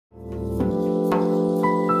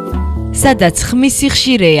სადაც ხმისი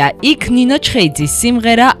ხშირეა, იქ ნინო ჩხეიძის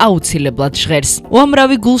სიმღერა აუცილებლად ჟღერს.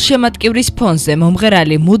 უამრავი გულშემატკივრის ფონზე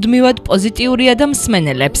მომღერალი მუდმივად პოზიტიურია და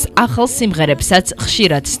მსმენელებს ახალ სიმღერებსაც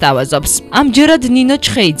ხშირად სთავაზობს. ამჯერად ნინო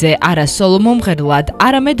ჩხეიძე არა სოლო მომღერლად,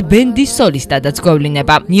 არამედ ბენდის სოლისტადაც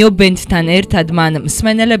გვევლინება. ნიობენდთან ერთად მან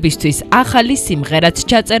მსმენელებისთვის ახალი სიმღერაც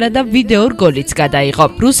ჩაწერა და ვიდეო რგოლიც გადაიღო.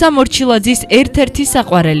 რუსა მორჩილაძის ერთ-ერთი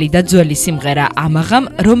საყვარელი და ძველი სიმღერა ამაღამ,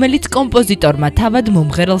 რომელიც კომპოზიტორმა თავად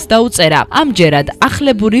მომღერალს დაუწერა. ამჯერად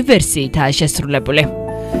ახლებური ვერსიითაა შესრულებული.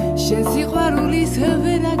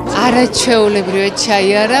 არაჩვეულებრივად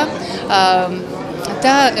ჩაიარა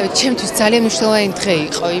და ჩემთვის ძალიან მნიშვნელოვანი დღე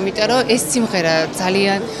იყო, იმიტომ რომ ეს სიმღერა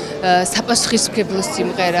ძალიან საპასუხისმგებლო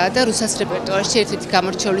სიმღერაა და რუსას რეპერტუარში ერთ-ერთი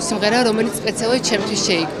გამორჩეული სიმღერაა, რომელიც სპეციალურად ჩემთვის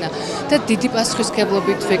შეიქმნა და დიდი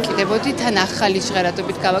პასუხისმგებლობით ვეკიდებოდი, თან ახალი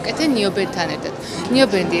ჟღერადობით გავაკეთე ნიობენდთან ერთად.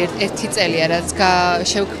 ნიობენდი ერთი წელია რაც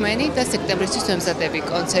შევქმენი და სექტემბრისთვის ვემზადები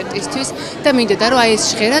კონცერტისთვის და მინდოდა რომ აი ეს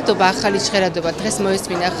ჟღერადობა, ახალი ჟღერადობა დღეს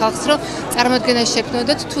მოესმინა ხალხს, რომ წარმოდგენა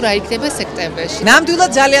შექმნოდოთ თუ რა იქნება სექტემბერში.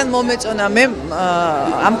 ნამდვილად ძალიან მომეწონა მე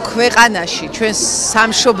ამ ქვეყანაში, ჩვენ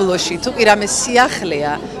სამშობლოში, თუ კი რამე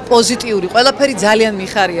სიახლეა, პოზიტიური, ყველაფერი ძალიან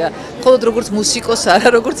მიხარია, მხოლოდ როგორც მუსიკოს არა,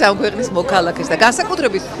 როგორც ამ ქვეყნის მოქალაქეს და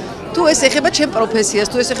განსაკუთრებით თუ ეს ეხება ჩემ პროფესიას,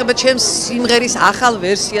 თუ ეს ეხება ჩემ სიმღერის ახალ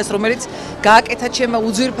ვერსიას, რომელიც გააკეთა ჩემმა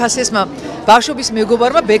უძვირფასესმა ბავშვობის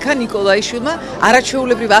მეგობარმა ბექა ნიკოლაიშვილმა,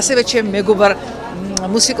 არაჩვეულებრივ ასევე ჩემ მეგობარ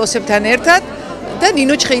მუსიკოსებთან ერთად და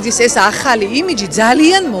ნინო ჩხეიძის ეს ახალი იმიჯი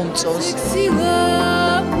ძალიან მომწონს.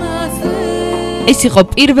 ეს იყო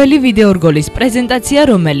პირველი ვიდეო რგოლის პრეზენტაცია,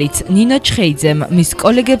 რომელიც ნინო ჩქეიძემ მის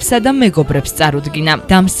კოლეგებსა და მეგობრებს წარუდგინა.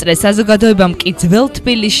 დამსწრე საზოგადოებამ კი ძველ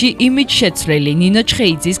თბილისში იმიჯ შეცვლილი ნინო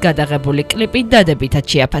ჩქეიძის გადაღებული კლიპი დადებითად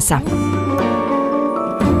შეაფასა.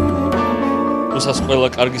 რუსას ყველა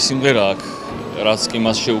კარგი სიმღერა აქვს, რაც კი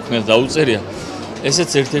მას შეუქმნეს დაუწერია. ესეც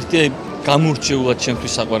ერთ-ერთი გამორჩეულად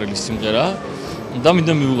ჩემთვის საყვარელი სიმღერაა და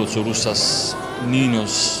მინდა მივულოცო რუსას,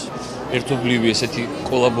 ნინოს ერთობლივი ესეთი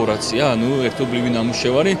კოლაბორაცია, ანუ ერთობლივი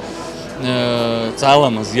ნამუშევარი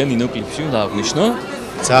ძალამაზია ნინო კლიპში უნდა აღნიშნო.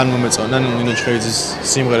 ძალიან მომეწონა ნინო ჩხეიძის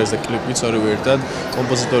სიმღერას და კლიპიც ორივე ერთად.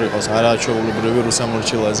 კომპოზიტორი ყავს არაჩვეულებრივი რუსა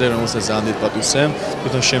მორჩილაძე, რომელსაც ძალიან დიდ პატივს ვსემ.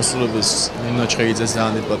 თვითონ შემსრულებელს ნინო ჩხეიძეს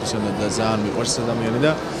ძალიან დიდ პატივს ვსემ და ძალიან მიყვარს ადამიანი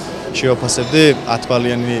და შევაფასებდი 10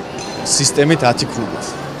 ბალიანი სისტემით 10 ქულით.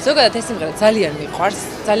 ზოგადად ეს სიმღერა ძალიან მიყვარს,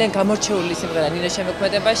 ძალიან გამორჩეული სიმღერა ნინოს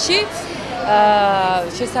შემოქმედებაში.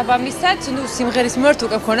 შესაბამისად, სიმღერის მიმართ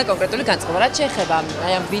უკვე მქონდა კონკრეტული განწყობა, რაც შეეხება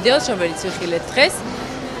აი ამ ვიდეოს, რომელიც ვიხილეთ დღეს.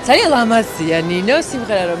 ძალიან ლამაზია ნინო,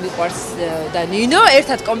 სიმღერა რომ მიყვარს და ნინო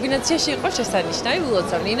ერთად კომბინაციაში იყო შესანიშნავი,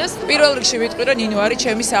 ვილოცავ ნინოს. პირველ რიგში ვიტყვი, რომ ნინო არის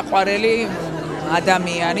ჩემი საყვარელი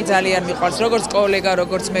ადამიანი, ძალიან მიყვარს როგორც კოლეგა,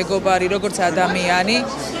 როგორც მეგობარი, როგორც ადამიანი.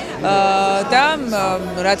 და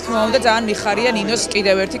რა თქმა უნდა ძალიან მიხარია ნინოს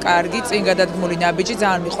კიდევ ერთი კარგი წინ გადადგმული ნაბიჯი,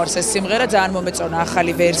 ძალიან მიყვარს ეს სიმღერა, ძალიან მომეწონა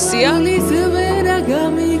ახალი ვერსია.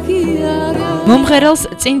 მომღერალს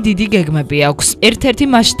წინ დიდი გეგმები აქვს. ერთ-ერთი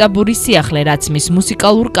მასშტაბური სიახლე, რაც მის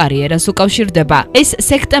მუსიკალურ კარიერას უკავშირდება. ეს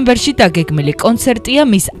სექტემბერში დაგეგმილი კონცერტია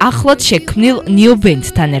მის ახლად შექმნილ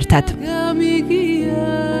ნიობენდთან ერთად.